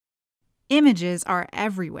Images are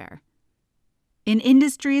everywhere. In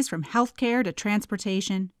industries from healthcare to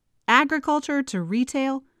transportation, agriculture to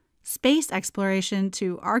retail, space exploration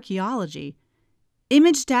to archaeology,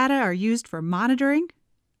 image data are used for monitoring,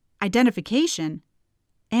 identification,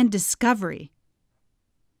 and discovery.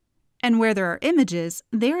 And where there are images,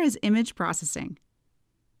 there is image processing.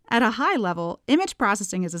 At a high level, image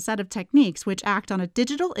processing is a set of techniques which act on a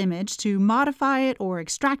digital image to modify it or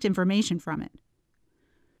extract information from it.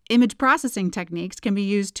 Image processing techniques can be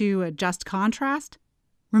used to adjust contrast,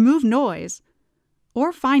 remove noise,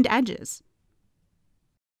 or find edges.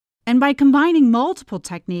 And by combining multiple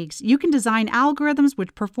techniques, you can design algorithms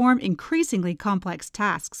which perform increasingly complex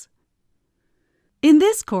tasks. In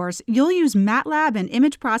this course, you'll use MATLAB and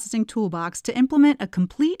Image Processing Toolbox to implement a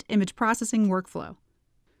complete image processing workflow.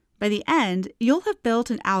 By the end, you'll have built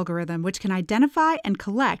an algorithm which can identify and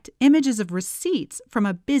collect images of receipts from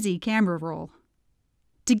a busy camera roll.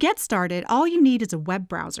 To get started, all you need is a web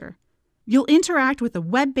browser. You'll interact with a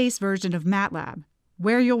web-based version of MATLAB,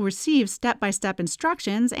 where you'll receive step-by-step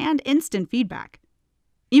instructions and instant feedback.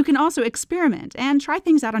 You can also experiment and try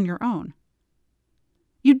things out on your own.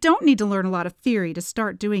 You don't need to learn a lot of theory to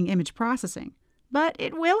start doing image processing, but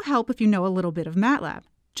it will help if you know a little bit of MATLAB,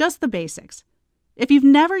 just the basics. If you've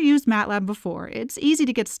never used MATLAB before, it's easy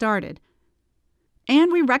to get started.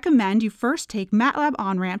 And we recommend you first take MATLAB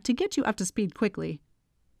Onramp to get you up to speed quickly.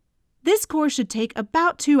 This course should take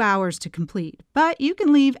about 2 hours to complete, but you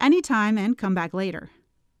can leave anytime and come back later.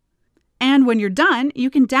 And when you're done, you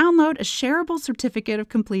can download a shareable certificate of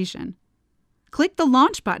completion. Click the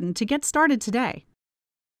Launch button to get started today.